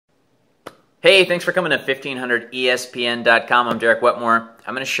Hey, thanks for coming to 1500ESPN.com. I'm Derek Wetmore.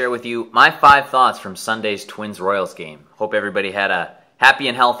 I'm going to share with you my 5 thoughts from Sunday's Twins-Royals game. Hope everybody had a happy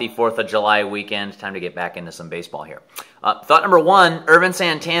and healthy 4th of July weekend. Time to get back into some baseball here. Thought number 1, Ervin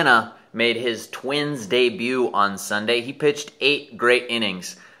Santana made his Twins debut on Sunday. He pitched 8 great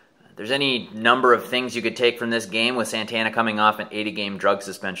innings. There's any number of things you could take from this game with Santana coming off an 80-game drug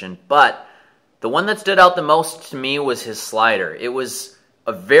suspension, but the one that stood out the most to me was his slider. It was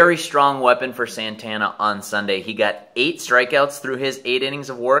a very strong weapon for Santana on Sunday. He got 8 strikeouts through his 8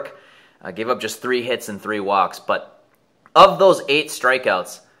 innings of work, gave up just 3 hits and 3 walks. But of those 8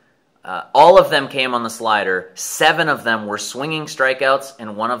 strikeouts, all of them came on the slider. 7 of them were swinging strikeouts,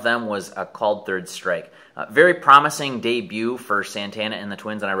 and 1 of them was a called third strike. Very promising debut for Santana and the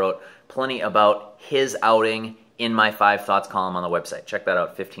Twins, and I wrote plenty about his outing in my 5 thoughts column on the website. Check that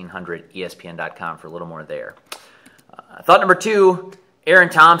out, 1500ESPN.com, for a little more there. Thought number 2, Aaron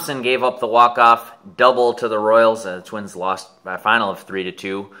Thompson gave up the walk-off double to the Royals. The Twins lost by a final of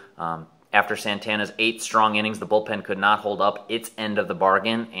 3-2. After Santana's 8 strong innings, the bullpen could not hold up its end of the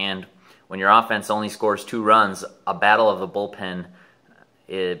bargain, and when your offense only scores 2 runs, a battle of the bullpen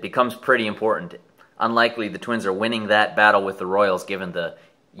it becomes pretty important. Unlikely the Twins are winning that battle with the Royals, given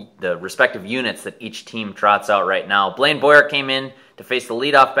the respective units that each team trots out right now. Blaine Boyer came in to face the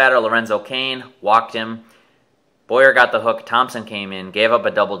leadoff batter, Lorenzo Cain, walked him. Boyer got the hook, Thompson came in, gave up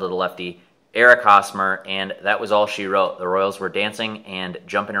a double to the lefty, Eric Hosmer, and that was all she wrote. The Royals were dancing and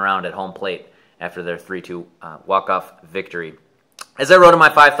jumping around at home plate after their 3-2 walk-off victory. As I wrote in my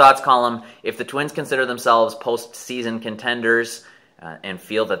 5 thoughts column, if the Twins consider themselves postseason contenders and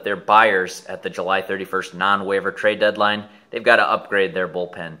feel that they're buyers at the July 31st non-waiver trade deadline, they've got to upgrade their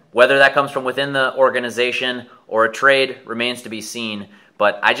bullpen. Whether that comes from within the organization or a trade remains to be seen,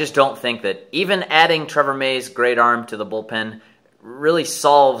 but I just don't think that even adding Trevor May's great arm to the bullpen really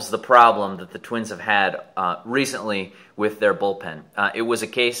solves the problem that the Twins have had recently with their bullpen. It was the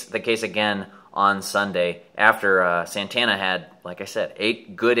case again on Sunday after Santana had, like I said,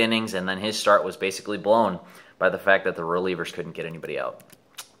 8 good innings, and then his start was basically blown by the fact that the relievers couldn't get anybody out.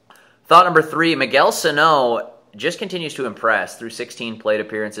 Thought number 3, Miguel Sano just continues to impress. Through 16 plate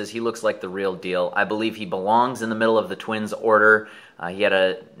appearances, he looks like the real deal. I believe he belongs in the middle of the Twins' order. He had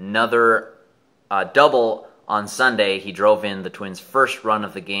another double on Sunday. He drove in the Twins' first run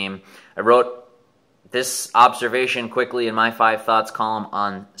of the game. I wrote this observation quickly in my 5 thoughts column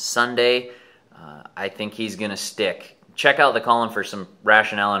on Sunday. I think he's going to stick. Check out the column for some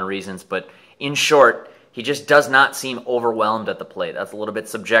rationale and reasons, but in short, he just does not seem overwhelmed at the plate. That's a little bit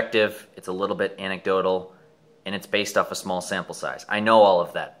subjective. It's a little bit anecdotal, and it's based off a small sample size. I know all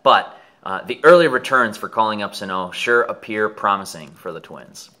of that, but the early returns for calling up Sano sure appear promising for the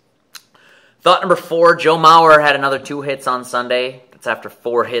Twins. Thought number 4, Joe Mauer had another 2 hits on Sunday. That's after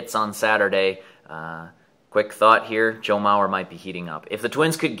 4 hits on Saturday. Quick thought here, Joe Mauer might be heating up. If the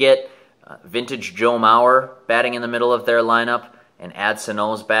Twins could get vintage Joe Mauer batting in the middle of their lineup and add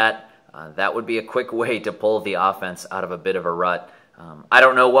Sano's bat, that would be a quick way to pull the offense out of a bit of a rut. I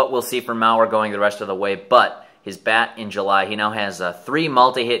don't know what we'll see from Mauer going the rest of the way, but his bat in July, he now has 3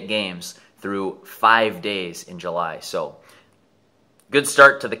 multi-hit games through 5 days in July. So, good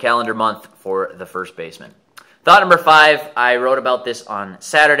start to the calendar month for the first baseman. Thought number 5, I wrote about this on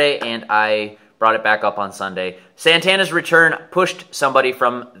Saturday, and I brought it back up on Sunday. Santana's return pushed somebody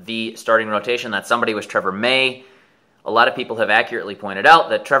from the starting rotation. That somebody was Trevor May. A lot of people have accurately pointed out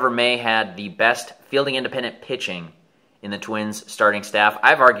that Trevor May had the best fielding independent pitching in the Twins starting staff.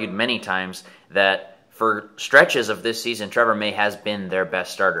 I've argued many times that for stretches of this season, Trevor May has been their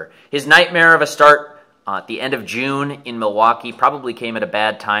best starter. His nightmare of a start at the end of June in Milwaukee probably came at a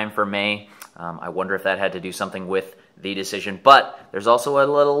bad time for May. I wonder if that had to do something with the decision. But there's also a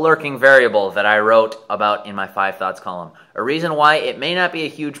little lurking variable that I wrote about in my 5 thoughts column. A reason why it may not be a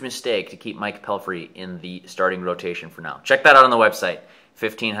huge mistake to keep Mike Pelfrey in the starting rotation for now. Check that out on the website,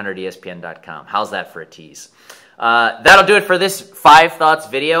 1500ESPN.com. How's that for a tease? That'll do it for this 5 Thoughts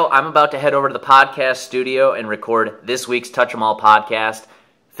video. I'm about to head over to the podcast studio and record this week's Touch 'Em All podcast.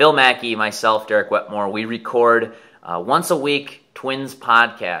 Phil Mackey, myself, Derek Wetmore, we record once a week Twins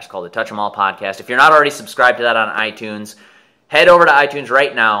podcast called the Touch 'Em All podcast. If you're not already subscribed to that on iTunes, head over to iTunes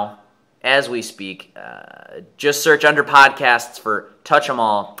right now as we speak. Just search under podcasts for Touch 'Em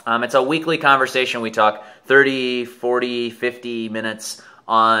All. It's a weekly conversation. We talk 30, 40, 50 minutes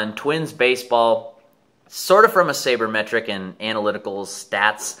on Twins baseball, sort of from a sabermetric and analytical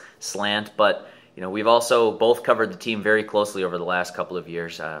stats slant, but we've also both covered the team very closely over the last couple of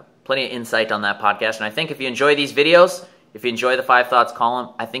years. Plenty of insight on that podcast, and I think if you enjoy these videos, if you enjoy the 5 Thoughts column,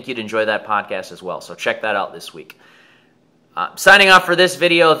 I think you'd enjoy that podcast as well, so check that out this week. Signing off for this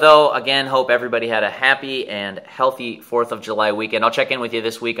video, though, again, hope everybody had a happy and healthy 4th of July weekend. I'll check in with you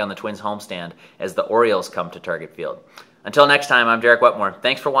this week on the Twins homestand as the Orioles come to Target Field. Until next time, I'm Derek Wetmore.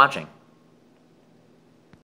 Thanks for watching.